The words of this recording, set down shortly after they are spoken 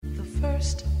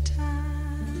first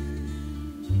time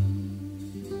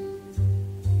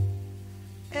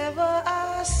ever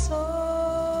I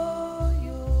saw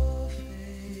your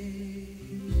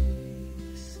face.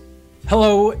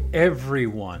 Hello,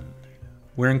 everyone.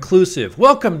 We're inclusive.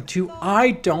 Welcome to I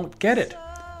Don't Get It,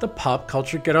 the pop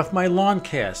culture Get Off My Lawn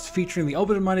cast, featuring the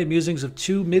open-minded musings of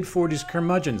two mid-40s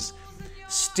curmudgeons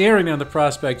staring down the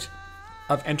prospect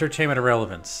of entertainment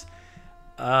irrelevance.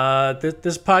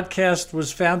 This podcast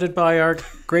was founded by our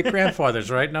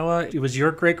great-grandfathers, right, Noah? It was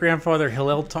your great-grandfather,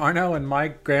 Hillel Tarnow, and my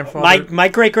grandfather... My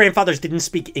great-grandfathers didn't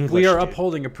speak English. We are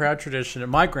upholding a proud tradition of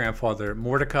my grandfather,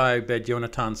 Mordecai Ben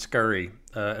Yonatan Scurry,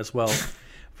 as well.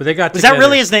 But they got Was together. that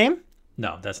really his name?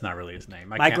 No, that's not really his name.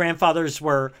 My grandfathers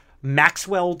were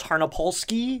Maxwell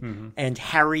Tarnopolsky and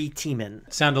Harry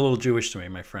Tiemann. Sound a little Jewish to me,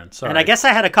 my friend. Sorry. And I guess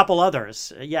I had a couple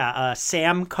others.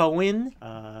 Sam Cohen.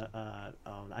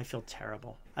 I feel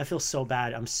terrible. I feel so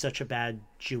bad. I'm such a bad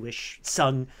Jewish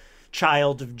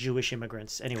child of Jewish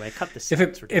immigrants. Anyway, cut this.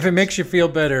 If it makes you feel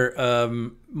better,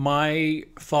 my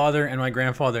father and my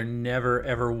grandfather never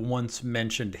ever once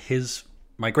mentioned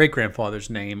my great-grandfather's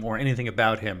name or anything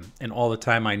about him in all the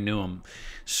time I knew him.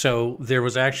 So there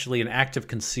was actually an active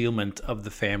concealment of the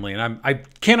family. And I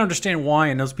can't understand why,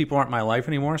 and those people aren't in my life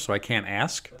anymore, so I can't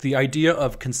ask. The idea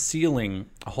of concealing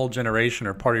a whole generation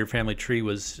or part of your family tree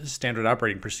was standard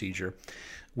operating procedure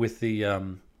with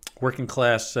the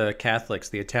working-class Catholics,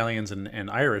 the Italians and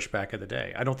Irish back in the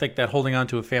day. I don't think that holding on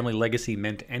to a family legacy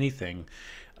meant anything.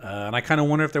 And I kind of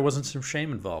wonder if there wasn't some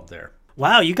shame involved there.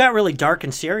 Wow, you got really dark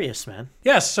and serious, man.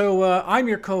 Yes, so I'm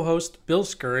your co-host, Bill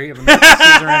Scurry of American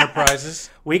Caesar Enterprises.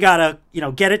 We gotta,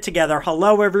 get it together.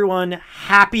 Hello, everyone.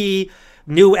 Happy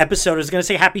new episode. I was gonna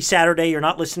say happy Saturday. You're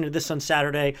not listening to this on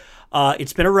Saturday.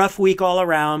 It's been a rough week all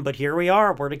around, but here we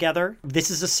are. We're together.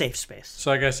 This is a safe space. So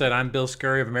like I said, I'm Bill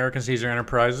Scurry of American Caesar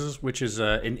Enterprises, which is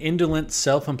an indolent,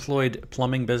 self-employed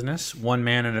plumbing business, one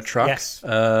man in a truck, yes.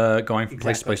 Going from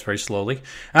place to place very slowly.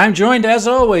 I'm joined, as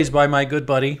always, by my good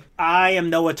buddy. I am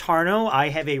Noah Tarnow. I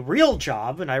have a real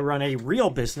job, and I run a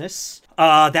real business.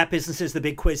 That business is The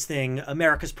Big Quiz Thing,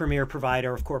 America's premier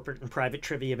provider of corporate and private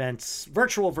trivia events.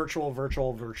 Virtual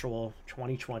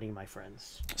 2020, my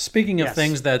friends. Speaking of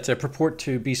things that purport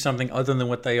to be something other than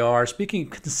what they are, speaking of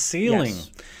concealing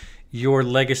your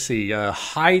legacy,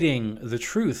 hiding the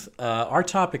truth, our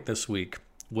topic this week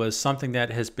was something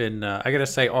that has been, I got to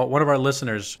say, one of our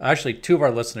listeners, actually two of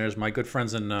our listeners, my good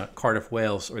friends in Cardiff,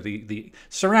 Wales, or the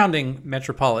surrounding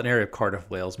metropolitan area of Cardiff,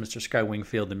 Wales, Mr. Sky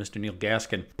Wingfield and Mr. Neil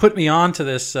Gaskin, put me on to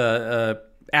this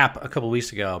app a couple of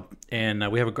weeks ago,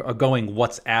 and we have a going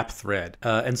WhatsApp thread.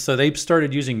 And so they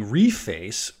started using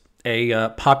Reface, a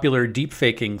popular deep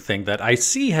faking thing that I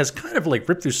see has kind of like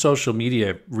ripped through social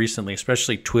media recently,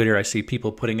 especially Twitter. I see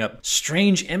people putting up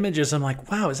strange images. I'm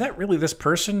like, wow, is that really this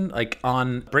person? Like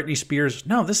on Britney Spears?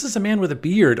 No, this is a man with a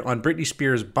beard on Britney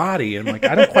Spears' body. And like,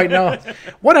 I don't quite know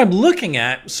what I'm looking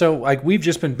at. So like, we've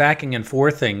just been backing and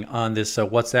forthing on this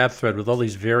WhatsApp thread with all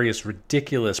these various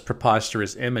ridiculous,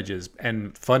 preposterous images,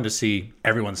 and fun to see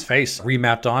everyone's face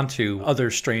remapped onto other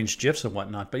strange GIFs and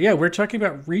whatnot. But yeah, we're talking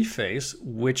about Reface,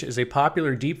 which is a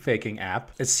popular deepfaking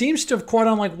app. It seems to have caught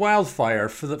on like wildfire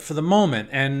for the moment.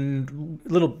 And a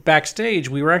little backstage,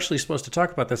 we were actually supposed to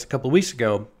talk about this a couple of weeks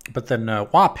ago, but then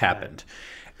WAP happened,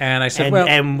 and I said,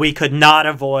 and we could not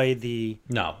avoid the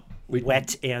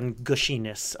wet and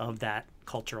gushiness of that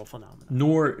cultural phenomenon.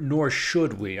 Nor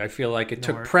should we. I feel like it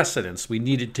took precedence. We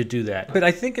needed to do that, but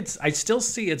I think I still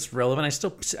see it's relevant.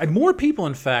 More people,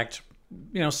 in fact.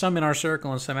 Some in our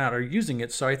circle and some out are using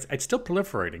it, so it's still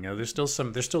proliferating. There's still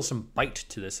some bite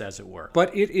to this, as it were.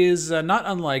 But it is not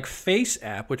unlike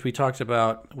FaceApp, which we talked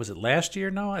about. Was it last year?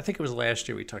 No, I think it was last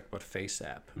year we talked about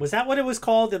FaceApp. Was that what it was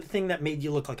called? The thing that made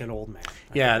you look like an old man?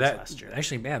 That last year.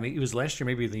 Actually, man, it was last year,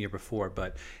 maybe the year before.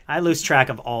 But I lose track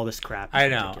of all this crap. I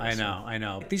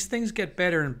know. These things get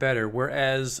better and better.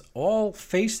 Whereas all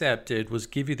FaceApp did was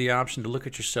give you the option to look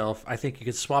at yourself. I think you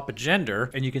could swap a gender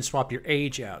and you can swap your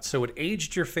age out. So it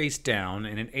aged your face down,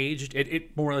 and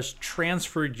it more or less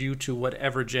transferred you to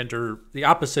whatever gender, the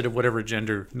opposite of whatever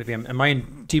gender. Maybe am I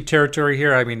in deep territory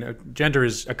here? I mean, gender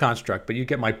is a construct, but you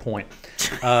get my point.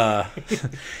 Gender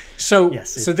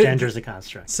is a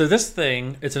construct. So this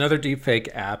thing, it's another deepfake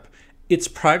app, its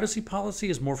privacy policy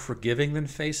is more forgiving than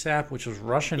FaceApp, which was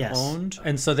Russian Yes. owned.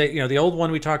 And so they, the old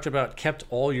one we talked about kept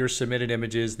all your submitted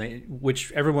images,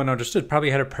 which everyone understood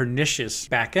probably had a pernicious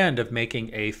back end of making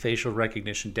a facial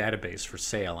recognition database for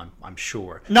sale, I'm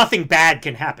sure. Nothing bad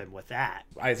can happen with that.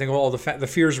 I think all the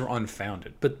fears were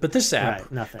unfounded. But this app,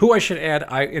 Right, nothing. who I should add,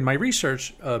 in my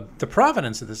research, the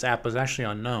provenance of this app was actually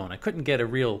unknown. I couldn't get a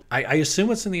real, I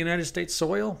assume it's in the United States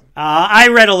soil? I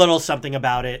read a little something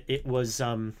about it. It was,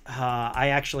 I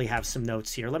actually have some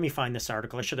notes here. Let me find this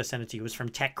article. I should have sent it to you. It was from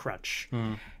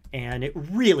TechCrunch. And it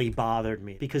really bothered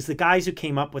me because the guys who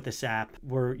came up with this app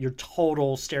were your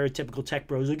total stereotypical tech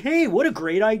bros. Like, hey, what a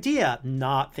great idea.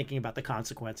 Not thinking about the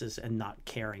consequences and not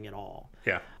caring at all.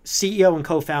 Yeah. CEO and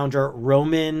co-founder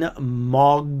Roman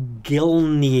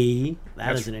Mogilny.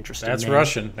 That is an interesting That's name.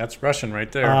 Russian. That's Russian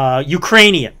right there.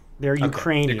 Ukrainian. They're Okay,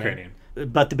 Ukrainian. Ukrainian.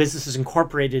 But the business is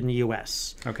incorporated in the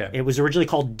U.S. Okay. It was originally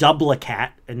called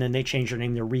Duplicat, and then they changed their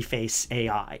name to Reface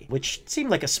AI, which seemed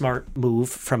like a smart move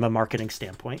from a marketing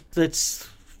standpoint. It's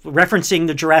referencing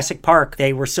the Jurassic Park.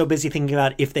 They were so busy thinking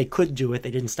about if they could do it,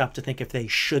 they didn't stop to think if they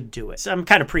should do it. So I'm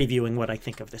kind of previewing what I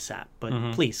think of this app,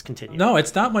 but please continue. No,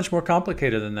 it's not much more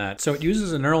complicated than that. So it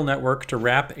uses a neural network to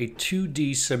wrap a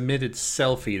 2D submitted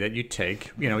selfie that you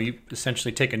take. You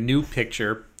essentially take a new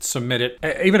picture, submit it,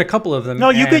 even a couple of them. No,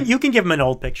 you can give them an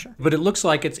old picture. But it looks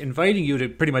like it's inviting you to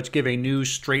pretty much give a new,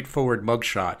 straightforward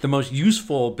mugshot, the most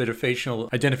useful bit of facial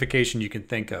identification you can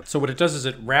think of. So what it does is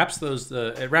it wraps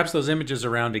those images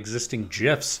around existing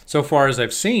GIFs. So far as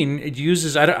I've seen, it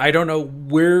uses, I don't know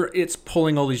where it's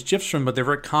pulling all these GIFs from, but they're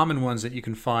very common ones that you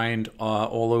can find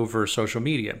all over social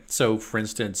media. So for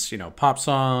instance, pop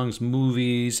songs,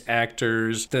 movies,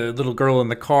 actors, the little girl in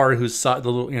the car who's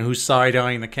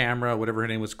side-eyeing the camera, whatever her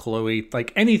name was, Chloe,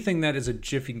 like anything that is a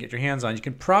GIF you can get your hands on, you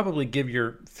can probably give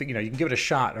you can give it a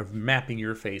shot of mapping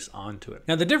your face onto it.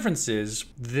 Now the difference is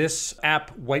this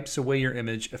app wipes away your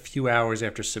image a few hours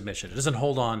after submission. It doesn't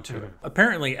hold on to it.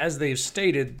 Apparently, as they've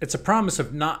stated, it's a promise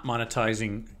of not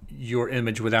monetizing your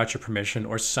image without your permission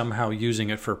or somehow using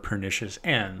it for pernicious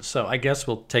ends. So I guess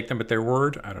we'll take them at their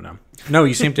word. I don't know. No,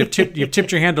 you seem to have you've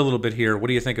tipped your hand a little bit here. What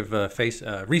do you think of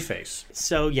Reface?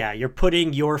 So yeah, you're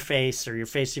putting your face or your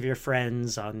face of your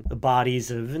friends on the bodies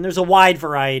of, and there's a wide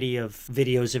variety of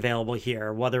videos available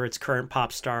here, whether it's current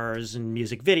pop stars and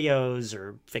music videos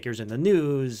or figures in the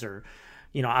news or,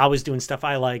 I was doing stuff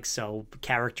I like, so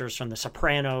characters from The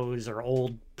Sopranos or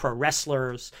old pro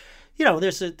wrestlers.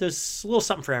 There's a little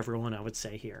something for everyone, I would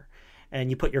say here. And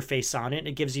you put your face on it, and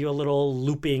it gives you a little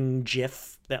looping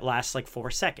GIF that lasts like 4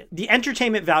 seconds. The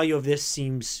entertainment value of this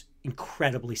seems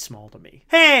incredibly small to me.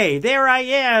 Hey, there I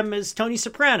am as Tony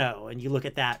Soprano. And you look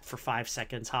at that for 5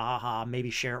 seconds, ha ha ha, maybe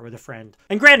share it with a friend.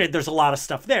 And granted, there's a lot of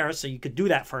stuff there, so you could do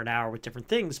that for an hour with different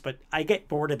things, but I get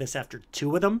bored of this after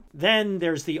 2 of them. Then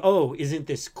there's the, isn't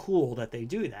this cool that they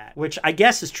do that? Which I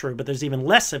guess is true, but there's even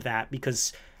less of that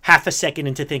because half a second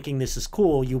into thinking this is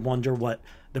cool, you wonder what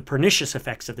the pernicious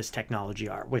effects of this technology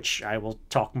are, which I will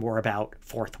talk more about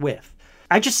forthwith.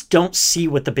 I just don't see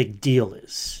what the big deal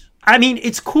is. I mean,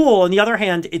 it's cool. On the other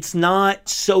hand, it's not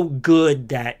so good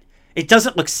that it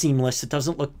doesn't look seamless. It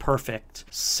doesn't look perfect.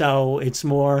 So it's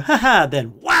more, haha,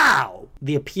 than wow.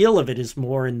 The appeal of it is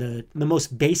more in the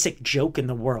most basic joke in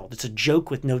the world. It's a joke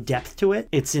with no depth to it.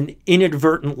 It's an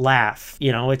inadvertent laugh.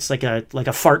 It's like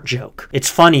a fart joke.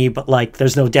 It's funny, but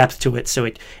there's no depth to it. So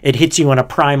it hits you on a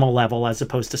primal level as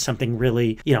opposed to something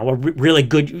really, really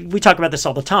good. We talk about this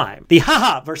all the time. The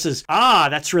haha versus,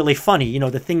 that's really funny.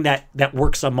 The thing that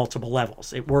works on multiple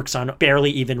levels. It works on barely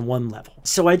even one level.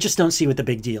 So I just don't see what the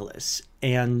big deal is.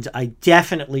 And I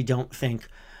definitely don't think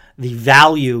the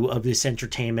value of this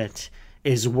entertainment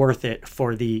is worth it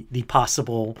for the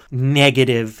possible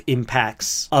negative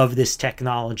impacts of this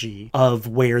technology, of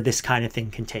where this kind of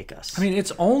thing can take us. I mean,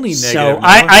 it's only negative. So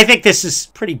I think this is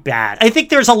pretty bad. I think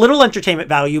there's a little entertainment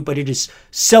value, but it is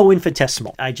so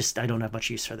infinitesimal. I don't have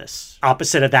much use for this.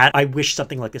 Opposite of that, I wish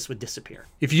something like this would disappear.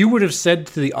 If you would have said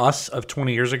to the us of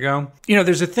 20 years ago,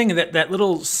 there's a thing that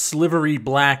little slivery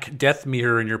black death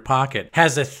meter in your pocket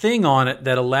has a thing on it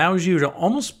that allows you to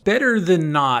almost better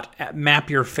than not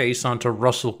map your face onto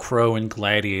Russell Crowe in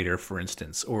Gladiator, for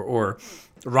instance, or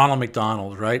Ronald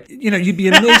McDonald, right? You'd be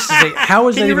amazed to say, how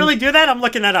is that? Can you even... really do that? I'm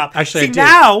looking that up. Actually, see, I did.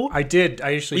 Now I did.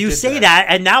 I actually you did say that,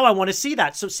 and now I want to see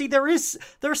that. So see, there's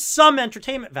some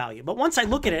entertainment value, but once I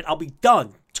look at it, I'll be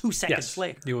done 2 seconds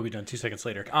later. You will be done 2 seconds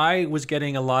later. I was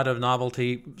getting a lot of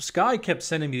novelty. Sky kept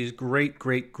sending me these great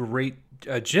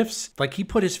GIFs. Like, he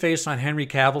put his face on Henry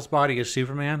Cavill's body as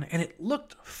Superman, and it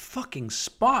looked fucking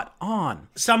spot on.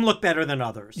 Some look better than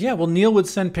others. Yeah, well, Neil would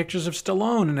send pictures of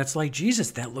Stallone, and it's like,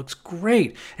 Jesus, that looks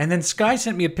great. And then Sky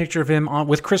sent me a picture of him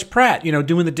with Chris Pratt,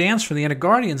 doing the dance for the end of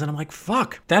Guardians, and I'm like,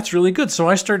 fuck, that's really good. So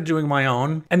I started doing my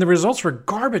own, and the results were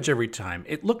garbage every time.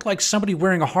 It looked like somebody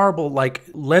wearing a horrible, like,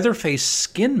 Leatherface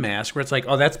skin mask, where it's like,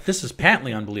 oh, this is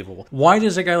patently unbelievable. Why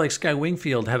does a guy like Sky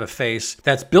Wingfield have a face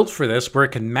that's built for this, where it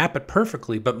can map it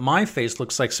perfectly, but my face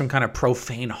looks like some kind of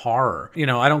profane horror?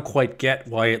 I don't quite get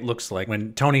why it looks like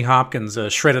when Tony Hopkins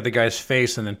shredded the guy's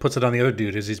face and then puts it on the other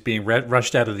dude as he's being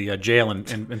rushed out of the jail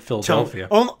in Philadelphia.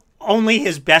 Only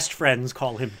his best friends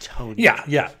call him Tony.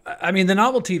 Yeah. I mean, the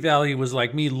novelty value was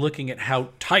like me looking at how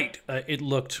tight it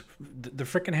looked. The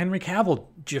frickin' Henry Cavill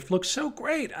GIF looked so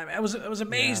great. I was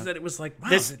amazed that it was like, wow.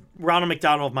 This Ronald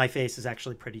McDonald, my face, is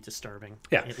actually pretty disturbing.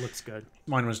 Yeah. It looks good.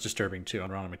 Mine was disturbing too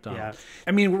on Ronald McDonald. Yeah.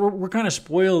 I mean, we're kind of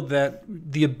spoiled that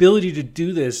the ability to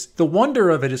do this, the wonder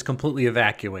of it is completely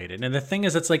evacuated. And the thing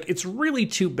is, it's really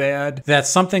too bad that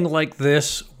something like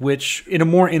this, which in a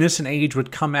more innocent age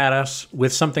would come at us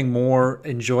with something more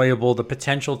enjoyable, the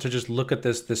potential to just look at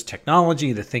this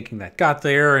technology, the thinking that got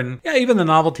there, and even the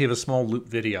novelty of a small loop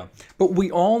video. But we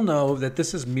all know that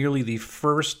this is merely the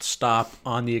first stop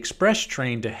on the express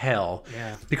train to hell.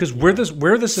 Yeah. Because where this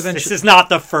eventually... This is not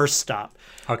the first stop.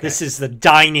 Okay. This is the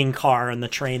dining car on the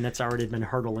train that's already been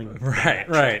hurtling.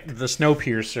 Right. The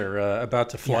Snowpiercer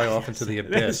about to fly off into the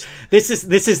abyss. This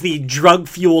is the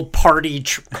drug-fueled party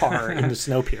car in the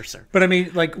Snowpiercer. But I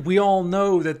mean, like, we all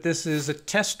know that this is a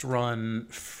test run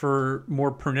for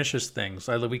more pernicious things.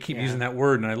 We keep using that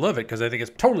word, and I love it because I think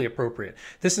it's totally appropriate.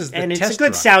 This is the test run. And it's a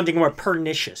good sounding word,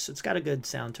 pernicious. It's got a good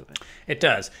sound to it. It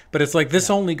does. But it's like this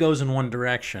only goes in one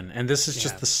direction, and this is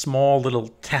just the small little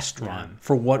test run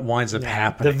for what winds up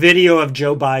happening. The video of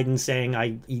Joe Biden saying,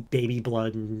 "I eat baby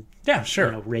blood and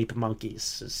rape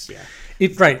monkeys."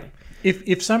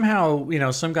 If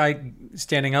somehow, some guy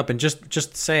standing up and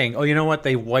just saying, oh, you know what,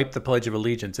 they wiped the Pledge of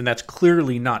Allegiance, and that's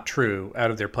clearly not true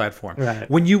out of their platform. Right.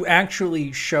 When you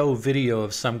actually show video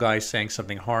of some guy saying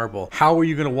something horrible, how are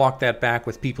you going to walk that back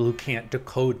with people who can't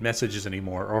decode messages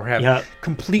anymore or have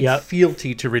complete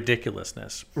fealty to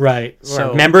ridiculousness? Right.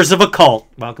 So, members of a cult.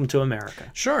 Welcome to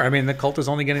America. Sure. I mean, the cult is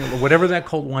only getting, whatever that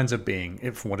cult winds up being,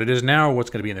 if what it is now or what's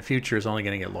going to be in the future is only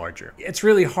going to get larger. It's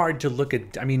really hard to look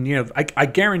at, I mean, I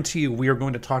guarantee you we are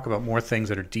going to talk about more things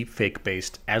that are deepfake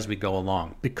based as we go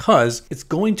along because it's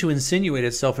going to insinuate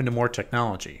itself into more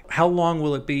technology. How long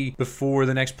will it be before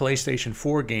the next PlayStation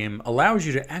 4 game allows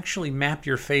you to actually map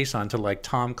your face onto like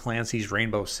Tom Clancy's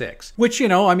Rainbow Six? Which,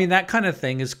 I mean, that kind of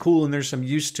thing is cool and there's some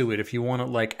use to it if you want to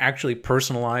like actually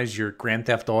personalize your Grand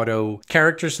Theft Auto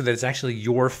character so that it's actually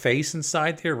your face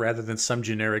inside there rather than some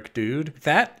generic dude.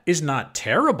 That is not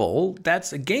terrible.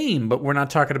 That's a game, but we're not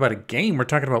talking about a game. We're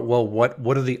talking about, well,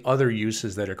 what are the other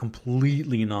uses that are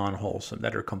completely non-wholesome,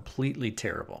 that are completely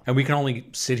terrible? And we can only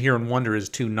sit here and wonder as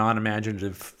two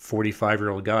non-imaginative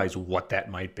 45-year-old guys what that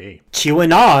might be.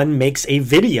 QAnon makes a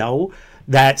video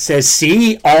that says,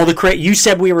 see, all the you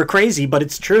said we were crazy, but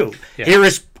it's true. Yeah. Here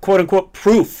is quote-unquote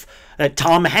proof that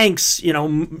Tom Hanks,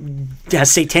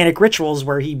 has satanic rituals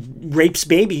where he rapes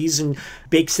babies and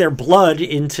bakes their blood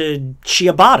into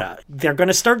ciabatta. They're going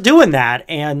to start doing that,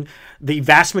 and the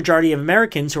vast majority of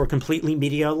Americans who are completely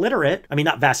media illiterate, I mean,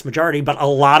 not vast majority, but a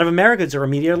lot of Americans who are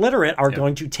media illiterate are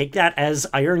going to take that as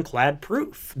ironclad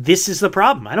proof. This is the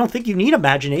problem. I don't think you need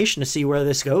imagination to see where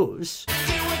this goes.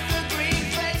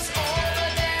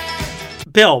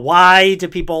 Bill, why do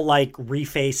people like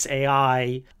reface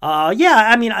AI?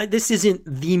 I mean, this isn't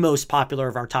the most popular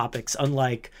of our topics,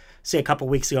 unlike, say, a couple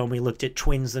weeks ago when we looked at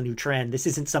twins, the new trend. This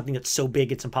isn't something that's so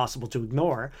big it's impossible to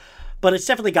ignore, but it's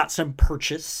definitely got some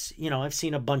purchase. I've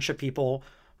seen a bunch of people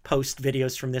post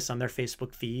videos from this on their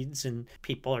Facebook feeds, and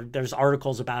there's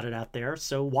articles about it out there.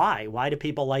 So why? Why do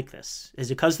people like this?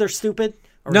 Is it because they're stupid?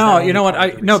 No, you know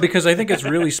what? No, because I think it's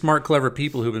really smart, clever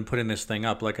people who've been putting this thing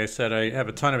up. Like I said, I have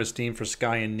a ton of esteem for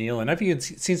Sky and Neil, and I've even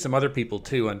seen some other people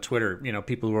too on Twitter.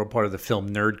 People who are part of the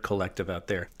Film Nerd Collective out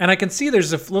there. And I can see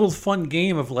there's a little fun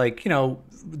game of like,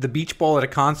 the beach ball at a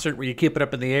concert where you keep it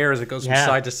up in the air as it goes from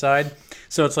side to side.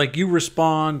 So it's like you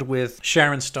respond with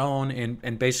Sharon Stone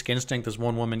in Basic Instinct. There's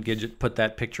one woman put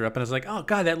that picture up, and it's like, oh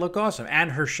god, that looked awesome.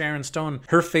 And her Sharon Stone,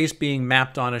 her face being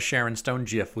mapped on a Sharon Stone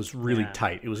GIF was really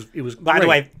tight. It was. By the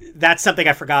way, that's something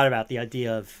I forgot about. The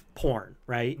idea of porn,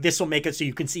 right? This will make it so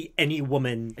you can see any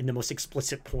woman in the most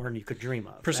explicit porn you could dream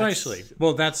of. Precisely.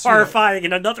 Well, that's horrifying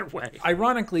in another way.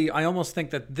 Ironically, I almost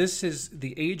think that this is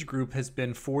the age group has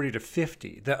been 40 to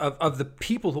 50. Of the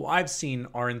people who I've seen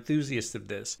are enthusiasts of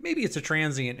this. Maybe it's a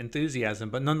transient enthusiasm,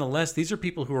 but nonetheless, these are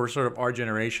people who are sort of our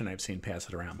generation I've seen pass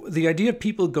it around. The idea of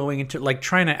people going into, like,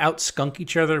 trying to out-skunk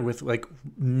each other with, like,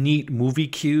 neat movie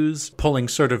cues, pulling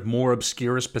sort of more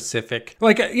obscure specific.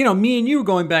 Like, me and you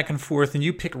going back and forth, and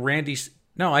you pick Randy's.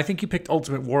 No, I think you picked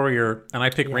Ultimate Warrior, and I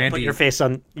picked Randy. Put your face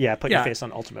on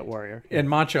Ultimate Warrior. And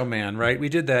Macho Man, right? We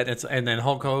did that. And then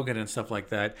Hulk Hogan and stuff like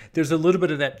that. There's a little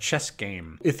bit of that chess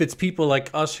game. If it's people like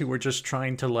us who are just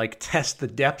trying to, like, test the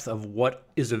depth of what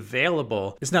is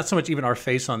available, it's not so much even our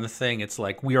face on the thing. It's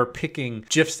like we are picking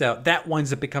GIFs out. That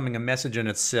winds up becoming a message in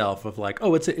itself of like,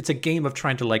 oh, it's a game of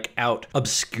trying to, like, out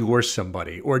obscure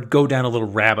somebody or go down a little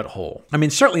rabbit hole. I mean,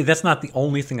 certainly that's not the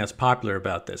only thing that's popular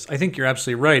about this. I think you're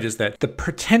absolutely right, is that the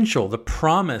potential, the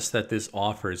promise that this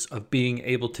offers of being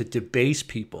able to debase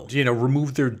people,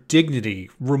 remove their dignity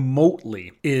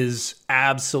remotely, is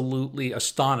absolutely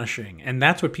astonishing. And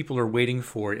that's what people are waiting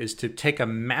for, is to take a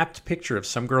mapped picture of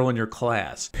some girl in your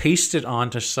class, paste it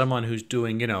onto someone who's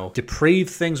doing,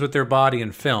 depraved things with their body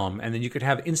in film, and then you could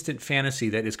have instant fantasy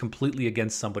that is completely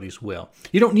against somebody's will.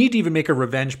 You don't need to even make a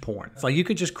revenge porn. It's like you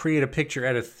could just create a picture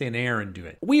out of thin air and do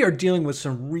it. We are dealing with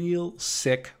some real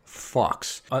sick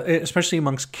fucks, especially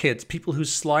amongst kids, people whose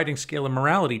sliding scale of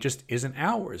morality just isn't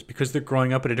ours because they're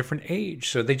growing up at a different age.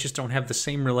 So they just don't have the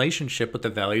same relationship with the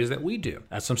values that we do.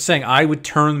 That's what I'm saying. I would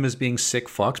term them as being sick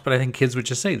fucks, but I think kids would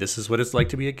just say, this is what it's like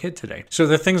to be a kid today. So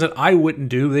the things that I wouldn't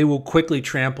do, they will quickly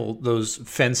trample those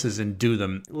fences and do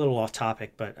them. A little off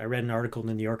topic, but I read an article in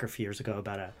the New Yorker a few years ago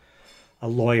about a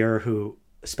lawyer who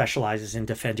specializes in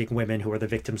defending women who are the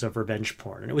victims of revenge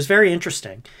porn. And it was very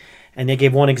interesting. And they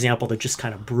gave one example that just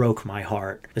kind of broke my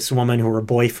heart. This woman who her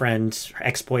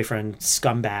ex-boyfriend,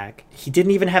 scumbag, he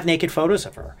didn't even have naked photos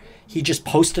of her. He just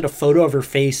posted a photo of her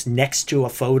face next to a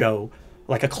photo,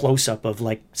 like a close-up of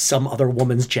like some other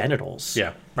woman's genitals.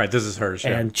 Yeah, right. This is hers.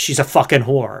 Yeah. And she's a fucking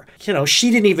whore.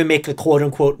 She didn't even make the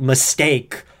quote-unquote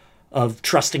mistake of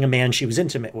trusting a man she was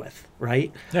intimate with,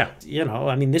 right? Yeah.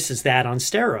 This is that on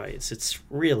steroids. It's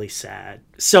really sad.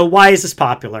 So why is this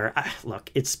popular?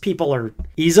 Look, people are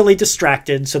easily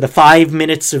distracted. So the 5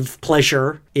 minutes of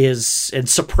pleasure and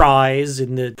surprise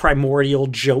and the primordial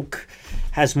joke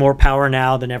has more power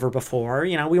now than ever before.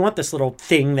 We want this little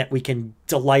thing that we can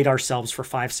delight ourselves for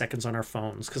 5 seconds on our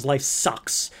phones because life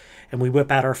sucks. And we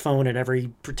whip out our phone at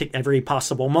every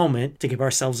possible moment to give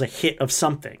ourselves a hit of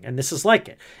something. And this is like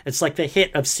it. It's like the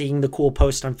hit of seeing the cool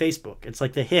post on Facebook. It's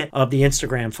like the hit of the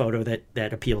Instagram photo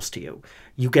that appeals to you.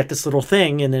 You get this little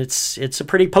thing, and it's a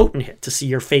pretty potent hit to see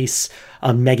your face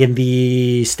on Megan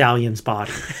Thee Stallion's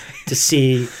body, to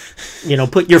see,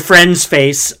 put your friend's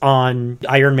face on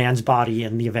Iron Man's body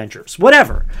in the Avengers,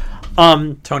 whatever.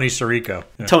 Tony Sirico.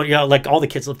 Yeah. Tony, like all the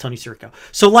kids love Tony Sirico.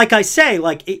 So like I say,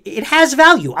 like it has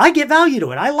value. I get value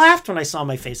to it. I laughed when I saw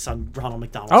my face on Ronald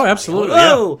McDonald's. Oh, absolutely.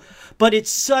 Oh, yeah. But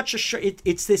it's such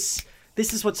it's this.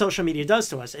 This is what social media does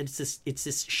to us. It's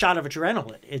this shot of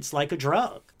adrenaline. It's like a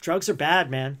drug. Drugs are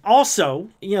bad, man. Also,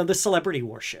 the celebrity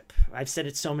worship. I've said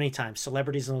it so many times.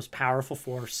 Celebrity is the most powerful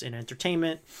force in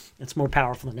entertainment. It's more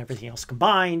powerful than everything else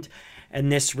combined. And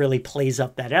this really plays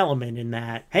up that element in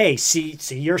that, hey, see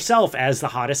yourself as the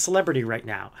hottest celebrity right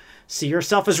now. See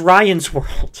yourself as Ryan's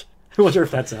World. I wonder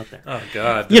if that's out there. Oh,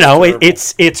 God.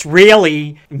 It's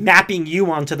really mapping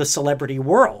you onto the celebrity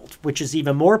world, which is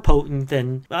even more potent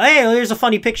than, hey, here's a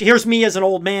funny picture. Here's me as an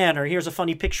old man, or here's a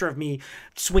funny picture of me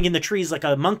swinging the trees like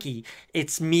a monkey.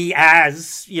 It's me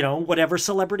as, whatever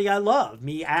celebrity I love.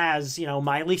 Me as,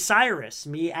 Miley Cyrus.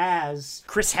 Me as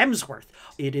Chris Hemsworth.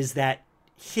 It is that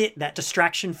hit, that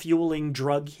distraction fueling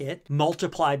drug hit,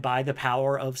 multiplied by the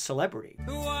power of celebrity.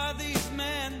 Who are these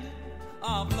men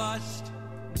of lust,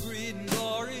 greed, and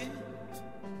glory?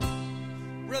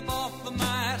 Rip off the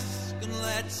mask and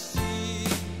let's see.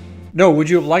 No, would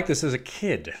you have liked this as a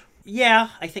kid? Yeah,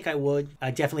 I think I would.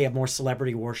 I definitely have more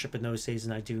celebrity worship in those days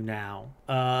than I do now.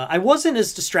 I wasn't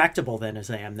as distractible then as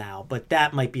I am now, but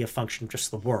that might be a function of just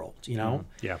the world,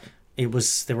 Yeah.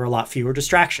 There were a lot fewer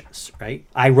distractions, right?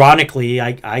 Ironically,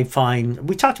 I find,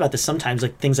 we talked about this sometimes,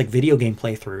 like things like video game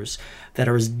playthroughs that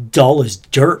are as dull as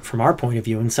dirt from our point of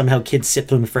view, and somehow kids sit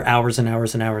through them for hours and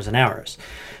hours and hours and hours.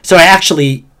 So I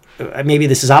actually maybe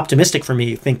this is optimistic for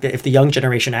me, think that if the young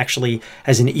generation actually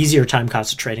has an easier time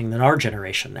concentrating than our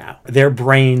generation now, their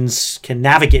brains can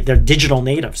navigate, they're digital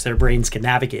natives, their brains can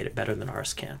navigate it better than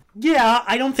ours can. Yeah,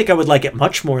 I don't think I would like it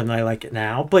much more than I like it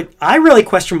now, but I really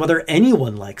question whether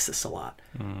anyone likes this a lot.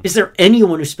 Is there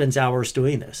anyone who spends hours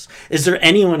doing this? Is there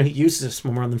anyone who uses this for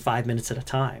more than 5 minutes at a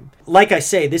time? Like I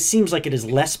say, this seems like it is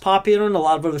less popular than a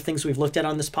lot of other things we've looked at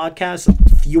on this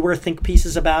podcast. Fewer think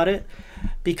pieces about it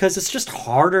because it's just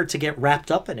harder to get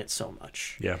wrapped up in it so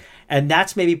much. Yeah. And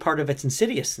that's maybe part of its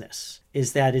insidiousness,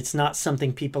 is that it's not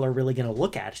something people are really going to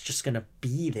look at. It's just going to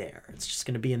be there. It's just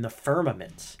going to be in the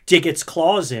firmament. Dig its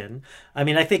claws in. I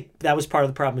mean, I think that was part of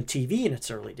the problem with TV in its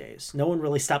early days. No one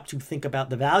really stopped to think about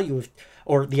the value of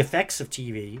or the effects of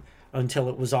TV until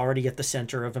it was already at the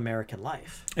center of American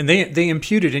life. And they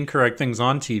imputed incorrect things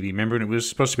on TV. Remember, it was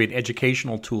supposed to be an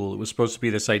educational tool. It was supposed to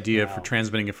be this idea for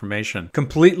transmitting information.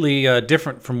 Completely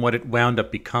different from what it wound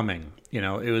up becoming. You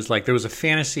know, it was like there was a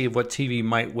fantasy of what TV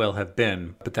might well have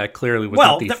been, but that clearly was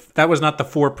that was not the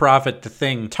for-profit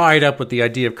thing tied up with the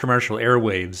idea of commercial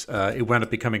airwaves. It wound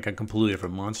up becoming a completely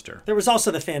different monster. There was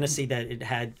also the fantasy that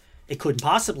it couldn't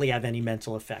possibly have any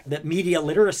mental effect, that media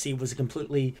literacy was a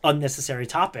completely unnecessary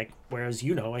topic, whereas,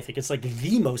 I think it's like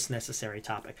the most necessary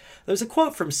topic. There was a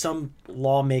quote from some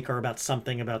lawmaker about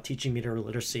something about teaching media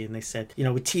literacy, and they said,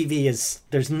 with TV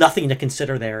there's nothing to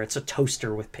consider there. It's a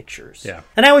toaster with pictures. Yeah.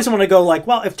 And I always want to go like,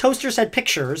 well, if toasters had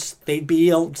pictures,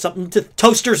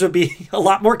 toasters would be a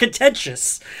lot more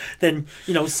contentious than,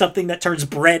 something that turns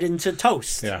bread into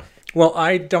toast. Yeah. Well,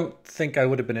 I don't think I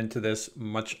would have been into this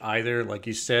much either. Like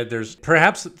you said, there's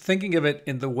perhaps thinking of it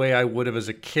in the way I would have as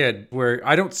a kid, where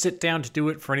I don't sit down to do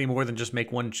it for any more than just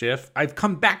make one GIF. I've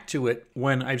come back to it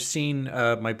when I've seen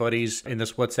my buddies in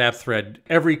this WhatsApp thread.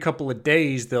 Every couple of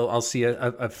days, I'll see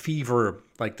a fever.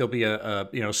 Like there'll be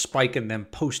a spike in them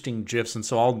posting GIFs, and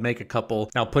so I'll make a couple,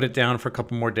 and I'll put it down for a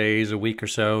couple more days, a week or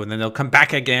so, and then they'll come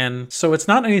back again. So it's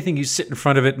not anything you sit in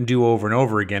front of it and do over and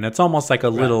over again. It's almost like a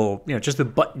little, just a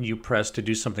button you press to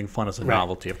do something fun as a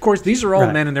novelty. Of course, these are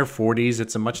all men in their 40s.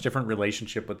 It's a much different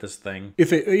relationship with this thing.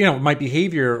 If it, my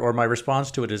behavior or my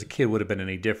response to it as a kid would have been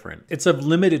any different. It's of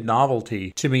limited novelty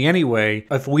to me anyway.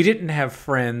 If we didn't have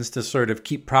friends to sort of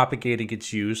keep propagating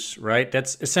its use, right?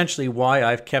 That's essentially why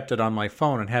I've kept it on my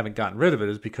phone and haven't gotten rid of it,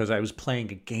 is because I was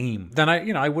playing a game. Then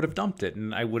I would have dumped it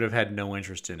and I would have had no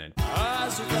interest in it.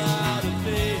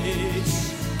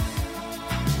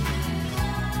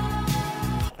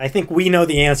 I think we know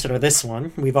the answer to this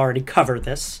one. We've already covered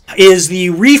this. Is the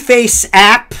Reface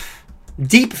app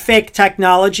deepfake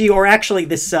technology, or actually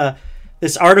this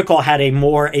article had a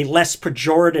less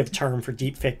pejorative term for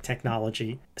deepfake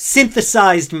technology,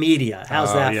 synthesized media.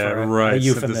 How's that for a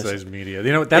euphemism? Synthesized media.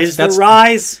 That's the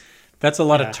rise. That's a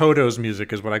lot of Toto's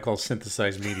music, is what I call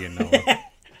synthesized media, Noah.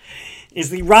 Is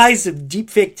the rise of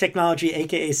deepfake technology,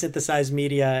 aka synthesized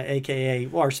media, aka,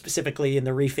 or specifically in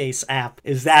the Reface app,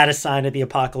 is that a sign of the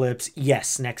apocalypse?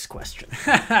 Yes. Next question.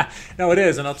 No, it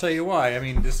is, and I'll tell you why. I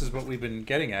mean, this is what we've been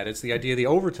getting at. It's the idea of the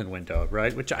Overton window,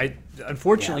 right? Which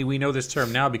unfortunately, we know this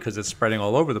term now because it's spreading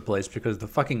all over the place, because the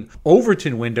fucking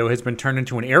Overton window has been turned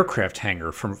into an aircraft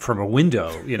hangar from a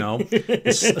window,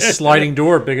 It's a sliding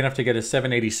door big enough to get a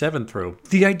 787 through.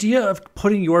 The idea of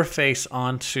putting your face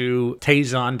onto Tay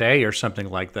Day or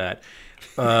something like that.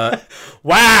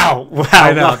 Wow.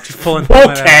 I know, just pulling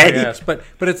okay. Yes. But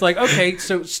it's like, okay,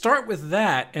 so start with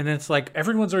that, and it's like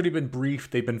everyone's already been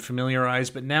briefed, they've been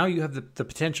familiarized, but now you have the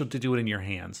potential to do it in your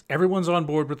hands. Everyone's on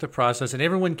board with the process, and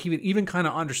everyone even kind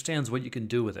of understands what you can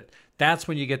do with it. That's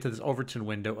when you get to this Overton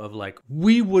window of like,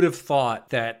 we would have thought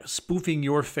that spoofing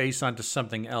your face onto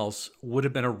something else would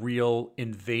have been a real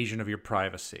invasion of your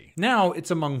privacy. Now it's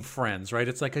among friends, right?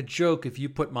 It's like a joke if you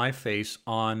put my face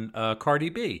on Cardi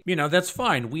B. That's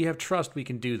fine. We have trust. We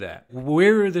can do that.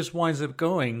 Where this winds up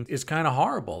going is kind of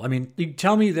horrible. I mean, you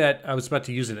tell me that, I was about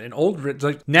to use it in old,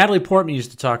 like Natalie Portman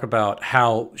used to talk about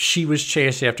how she was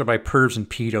chased after by pervs and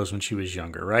pedos when she was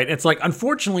younger, right? It's like,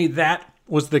 unfortunately, that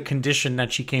was the condition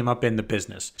that she came up in the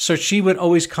business. So she would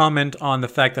always comment on the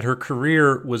fact that her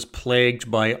career was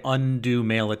plagued by undue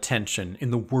male attention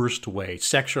in the worst way,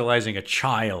 sexualizing a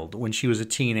child when she was a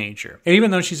teenager. And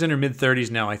even though she's in her mid-30s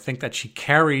now, I think that she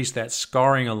carries that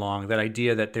scarring along, that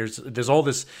idea that there's all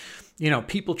this,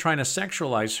 people trying to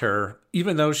sexualize her,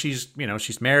 even though she's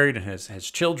married and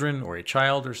has children or a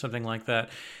child or something like that.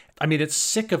 I mean, it's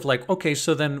sick of like, okay,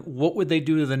 so then what would they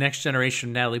do to the next generation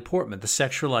of Natalie Portman, the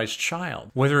sexualized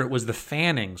child? Whether it was the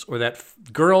Fannings or that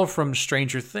girl from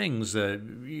Stranger Things,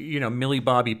 Millie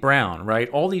Bobby Brown, right?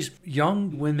 All these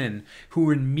young women who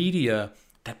were in media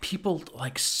that people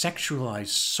like sexualize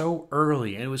so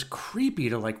early, and it was creepy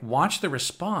to like watch the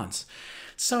response.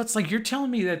 So it's like you're telling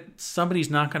me that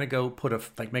somebody's not going to go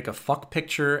make a fuck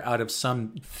picture out of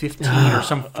some 15 or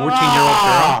some 14-year-old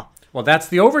girl. Well, that's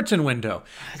the Overton window.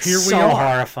 Here we are.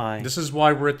 Horrifying. This is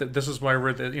why we're at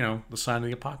the sign of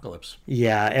the apocalypse.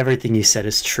 Yeah, everything you said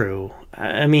is true.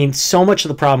 I mean, so much of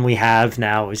the problem we have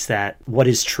now is that what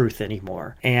is truth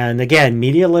anymore? And again,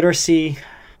 media literacy.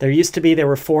 There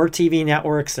were 4 TV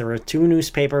networks, there were 2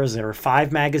 newspapers, there were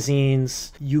 5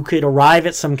 magazines. You could arrive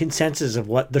at some consensus of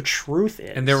what the truth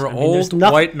is. And there were old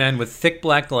white men with thick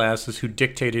black glasses who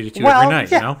dictated it to you every night,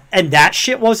 yeah. you know? And that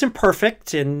shit wasn't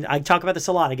perfect. And I talk about this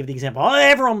a lot. I give the example,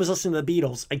 everyone was listening to the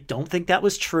Beatles. I don't think that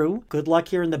was true. Good luck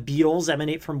hearing the Beatles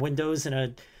emanate from windows in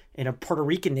a Puerto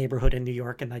Rican neighborhood in New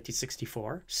York in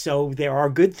 1964. So there are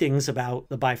good things about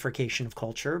the bifurcation of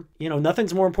culture. You know,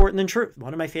 nothing's more important than truth.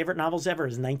 One of my favorite novels ever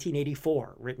is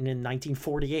 1984, written in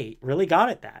 1948. Really got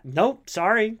at that. Nope,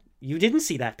 sorry. You didn't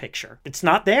see that picture. It's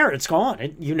not there. It's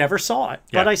gone. You never saw it,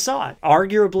 but I saw it.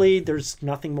 Arguably, there's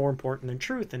nothing more important than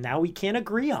truth, and now we can't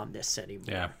agree on this anymore.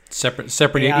 Yeah, separate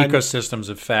ecosystems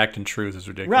of fact and truth is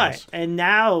ridiculous. Right, and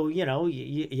now, you know,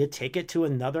 you take it to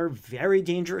another very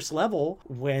dangerous level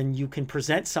when you can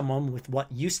present someone with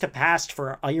what used to pass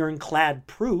for ironclad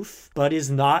proof, but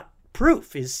is not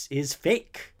proof, is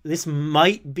fake. This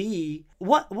might be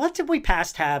what did we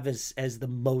past have as the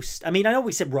most? I mean, I know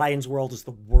we said Ryan's World is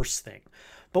the worst thing,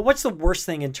 but what's the worst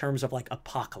thing in terms of like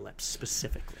apocalypse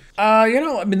specifically?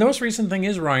 The most recent thing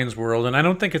is Ryan's World, and I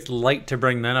don't think it's light to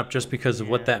bring that up just because of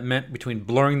what that meant between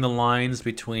blurring the lines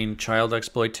between child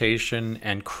exploitation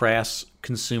and crass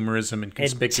consumerism and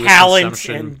conspicuous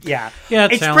consumption. And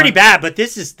it's talent. Pretty bad, but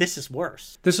this is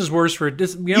worse. This is worse for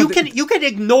this. You can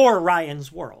ignore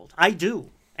Ryan's World. I do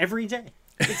every day,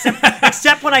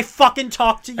 except when I fucking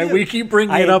talk to you. And we keep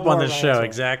bringing it up on the show.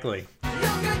 Exactly.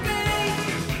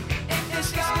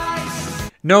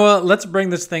 Noah, let's bring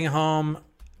this thing home.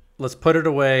 Let's put it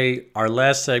away. Our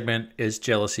last segment is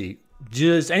jealousy.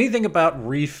 Does anything about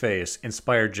Reface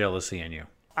inspire jealousy in you?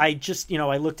 I just,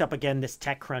 I looked up again this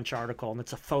TechCrunch article, and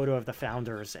it's a photo of the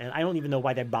founders. And I don't even know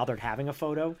why they bothered having a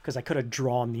photo, because I could have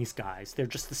drawn these guys. They're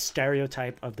just the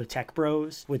stereotype of the tech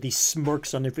bros with these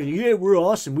smirks on their face. Yeah, we're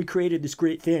awesome. We created this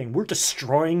great thing. We're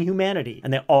destroying humanity.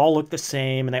 And they all look the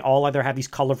same, and they all either have these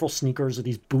colorful sneakers or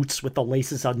these boots with the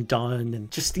laces undone, and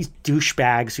just these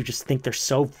douchebags who just think they're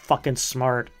so fucking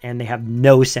smart, and they have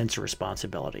no sense of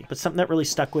responsibility. But something that really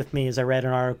stuck with me is I read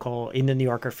an article in the New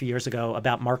Yorker a few years ago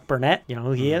about Mark Burnett. You know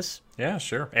who he is? Yeah,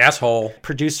 sure. Asshole.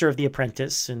 Producer of The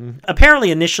Apprentice. And apparently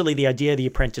initially the idea of The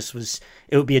Apprentice was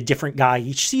it would be a different guy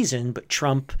each season, but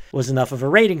Trump was enough of a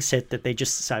ratings hit that they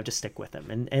just decided to stick with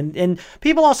him. And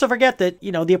people also forget that,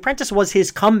 The Apprentice was his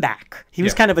comeback. He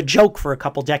was kind of a joke for a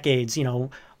couple decades,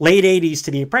 late 80s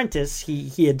to The Apprentice,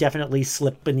 he had definitely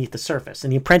slipped beneath the surface.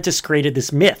 And The Apprentice created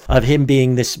this myth of him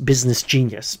being this business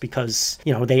genius because,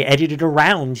 they edited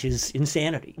around his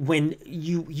insanity. When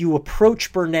you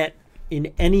approach Burnett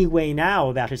in any way now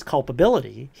about his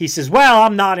culpability, he says, well,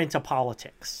 I'm not into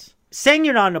politics. Saying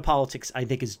you're not into politics, I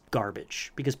think, is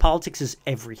garbage because politics is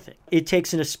everything. It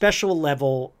takes a special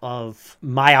level of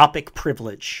myopic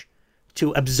privilege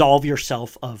to absolve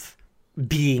yourself of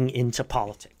being into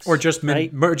politics. Or just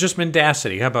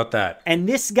mendacity. How about that? And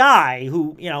this guy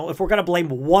who, if we're going to blame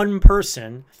one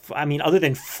person, other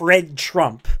than Fred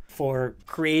Trump, for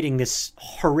creating this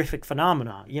horrific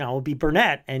phenomenon, it'll be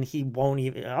Burnett, and he won't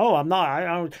even,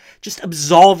 I'm just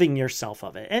absolving yourself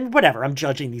of it. And whatever, I'm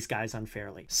judging these guys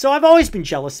unfairly. So I've always been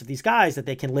jealous of these guys that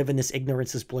they can live in this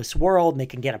ignorance is bliss world, and they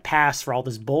can get a pass for all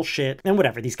this bullshit. And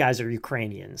whatever, these guys are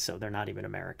Ukrainians, so they're not even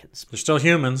Americans. They're still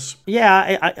humans.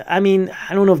 Yeah, I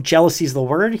don't know if jealousy is the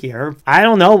word here. I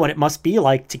don't know what it must be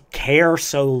like to care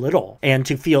so little and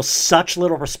to feel such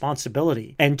little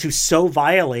responsibility and to so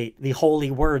violate the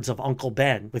holy words of Uncle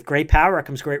Ben. With great power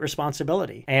comes great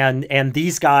responsibility. And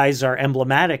these guys are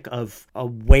emblematic of a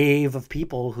wave of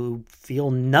people who feel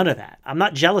none of that. I'm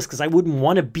not jealous because I wouldn't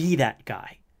want to be that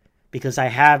guy because I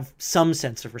have some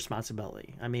sense of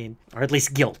responsibility. Or at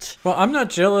least guilt. Well, I'm not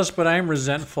jealous, but I am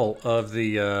resentful of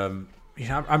the...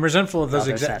 I'm resentful of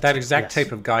that exact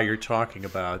type of guy you're talking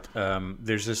about.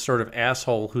 There's this sort of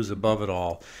asshole who's above it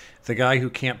all. The guy who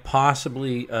can't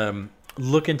possibly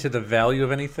look into the value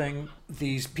of anything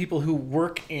these people who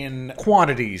work in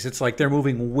quantities. It's like they're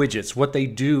moving widgets. What they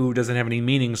do doesn't have any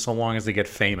meaning so long as they get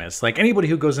famous. Like anybody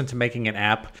who goes into making an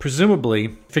app,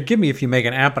 presumably, forgive me if you make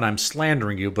an app and I'm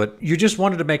slandering you, but you just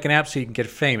wanted to make an app so you can get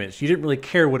famous. You didn't really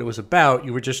care what it was about.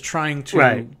 You were just trying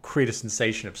to create a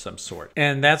sensation of some sort.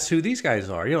 And that's who these guys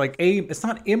are. You're like, it's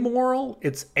not immoral,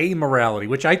 it's amorality,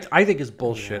 which I think is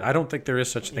bullshit. I don't think there is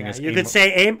such a thing as you could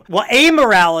say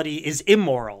amorality is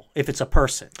immoral if it's a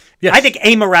person. Yes. I think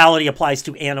amorality applies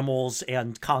to animals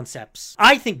and concepts.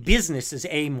 I think business is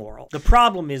amoral. The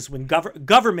problem is when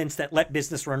governments that let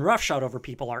business run roughshod over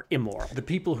people are immoral. The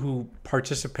people who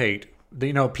participate,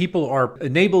 people are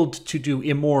enabled to do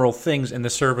immoral things in the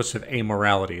service of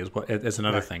amorality is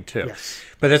another thing too. Yes.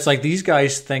 But it's like these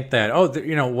guys think that,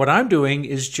 what I'm doing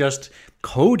is just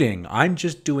coding. I'm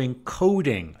just doing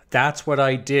coding. That's what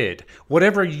I did.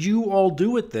 Whatever you all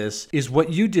do with this is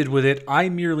what you did with it. I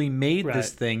merely made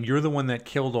this thing. You're the one that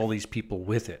killed all these people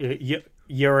with it.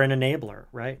 You're an enabler,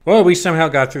 right? Well, we somehow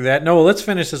got through that. Noah, let's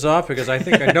finish this off because I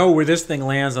think I know where this thing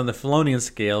lands on the Filonian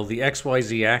scale, the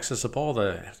XYZ axis of all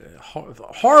the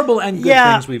horrible and good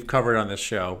things we've covered on this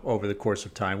show over the course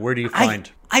of time. Where do you find...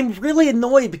 I'm really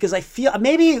annoyed because I feel...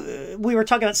 Maybe we were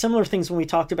talking about similar things when we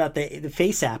talked about the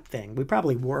Face app thing. We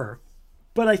probably were.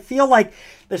 But I feel like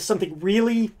there's something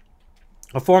really...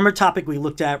 A former topic we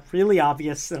looked at, really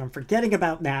obvious, that I'm forgetting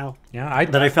about now. Yeah,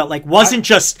 I felt like wasn't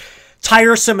just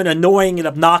tiresome and annoying and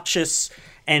obnoxious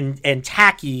and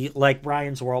tacky like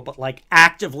Ryan's World, but like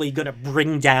actively going to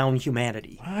bring down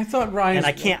humanity. I thought Ryan's...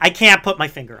 And I can't put my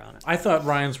finger on it. I thought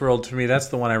Ryan's World, to me, that's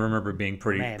the one I remember being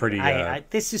pretty...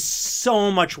 This is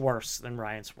so much worse than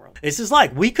Ryan's World. This is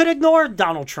like, we could ignore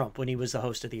Donald Trump when he was the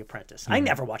host of The Apprentice. I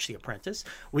never watched The Apprentice.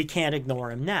 We can't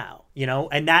ignore him now,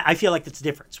 and that, I feel like that's the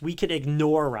difference. We could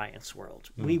ignore Ryan's World.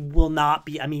 We will not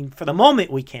be, for the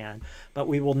moment we can, but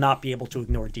we will not be able to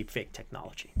ignore deepfake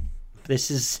technology.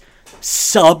 This is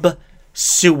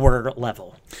sub-sewer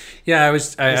level. Yeah,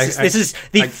 This is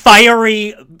the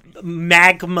fiery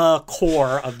magma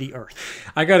core of the earth.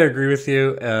 I got to agree with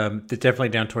you. Definitely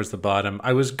down towards the bottom.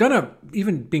 I was gonna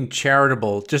even being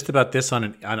charitable just about this on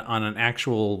an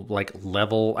actual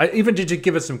level. Even to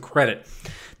give it some credit.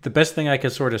 The best thing I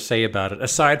could sort of say about it,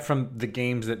 aside from the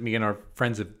games that me and our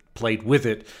friends have played with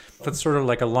it, that's sort of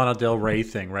like a Lana Del Rey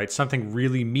thing, right? Something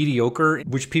really mediocre,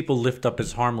 which people lift up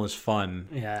as harmless fun.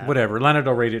 Yeah. Whatever. Lana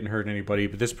Del Rey didn't hurt anybody,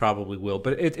 but this probably will.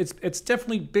 But it's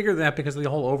definitely bigger than that because of the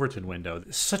whole Overton window.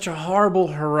 Such a horrible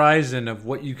horizon of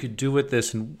what you could do with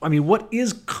this. And what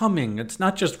is coming? It's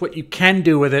not just what you can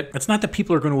do with it. It's not that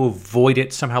people are going to avoid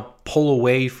it, somehow pull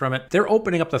away from it. They're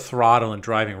opening up the throttle and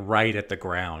driving right at the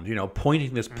ground,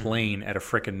 pointing this plane at a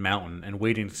frickin' mountain and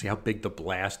waiting to see how big the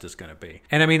blast is going to be.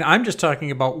 And I'm just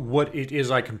talking about what it is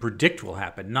I can predict will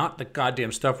happen, not the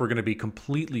goddamn stuff we're going to be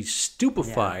completely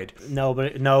stupefied. Yeah.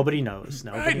 Nobody knows.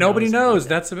 Nobody knows.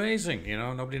 That's amazing.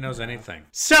 Nobody knows anything.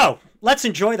 So let's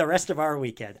enjoy the rest of our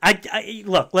weekend.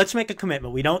 Look, let's make a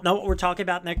commitment. We don't know what we're talking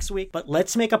about next week, but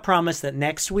let's make a promise that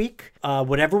next week,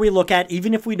 whatever we look at,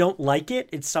 even if we don't like it,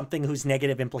 it's something whose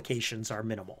negative implications are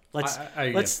minimal.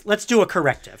 Let's do a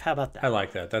corrective. How about that? I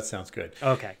like that. That sounds good.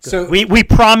 Okay. Good. So we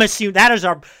promise you that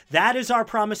is our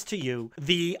promise to you.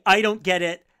 The I don't get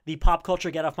it. The Pop Culture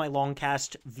Get Off My Lawn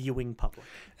Cast viewing public.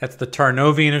 That's the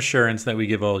Tarnovian assurance that we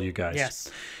give all you guys.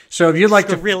 Yes. So if you'd like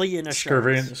Scarillion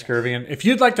assurance. Scurvian. If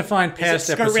you'd like to find past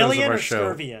episodes of our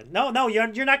show. Scurvian? No,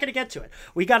 you're not going to get to it.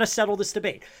 We got to settle this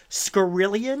debate.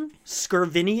 Scarillion,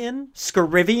 Scurvinian,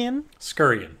 Scurivian,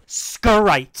 Scurrian.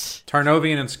 Scurite.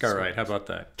 Tarnovian and Scurite. How about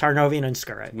that? Tarnovian and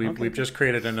Scurite. We've just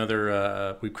created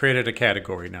another. We've created a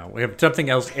category now. We have something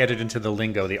else added into the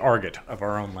lingo, the argot of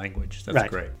our own language. That's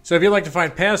great. So if you'd like to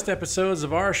find past episodes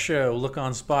of our show, look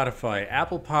on Spotify,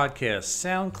 Apple Podcasts,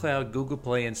 SoundCloud, Google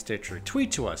Play, and Stitcher.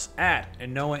 Tweet to us at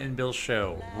Noah and Bill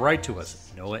Show. Write to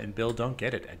us, Noah and Bill Don't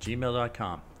Get It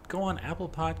 @gmail.com. Go on Apple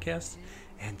Podcasts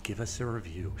and give us a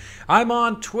review. I'm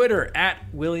on Twitter at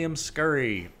William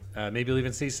Scurry. Maybe you'll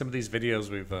even see some of these videos.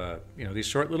 We've, these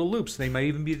short little loops. They might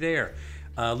even be there.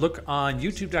 Look on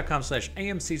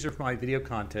youtube.com/AMCaesar for my video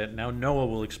content. Now Noah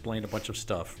will explain a bunch of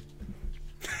stuff.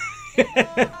 You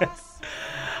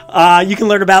can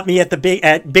learn about me at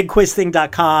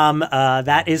bigquizthing.com.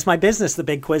 That is my business, The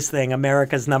Big Quiz Thing,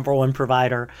 America's #1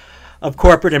 provider of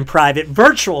corporate and private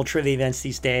virtual trivia events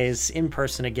these days. In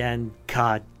person again.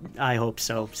 God, I hope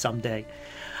so someday.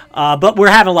 But we're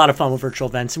having a lot of fun with virtual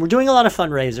events, and we're doing a lot of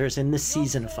fundraisers in this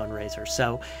season of fundraisers.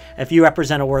 So if you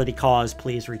represent a worthy cause,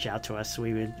 please reach out to us.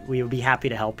 We would be happy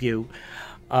to help you.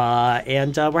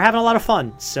 And we're having a lot of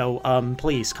fun. So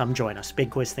please come join us.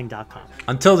 BigQuizThing.com.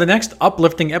 Until the next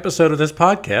uplifting episode of this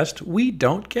podcast, we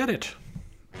don't get it.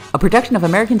 A production of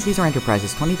American Caesar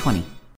Enterprises 2020.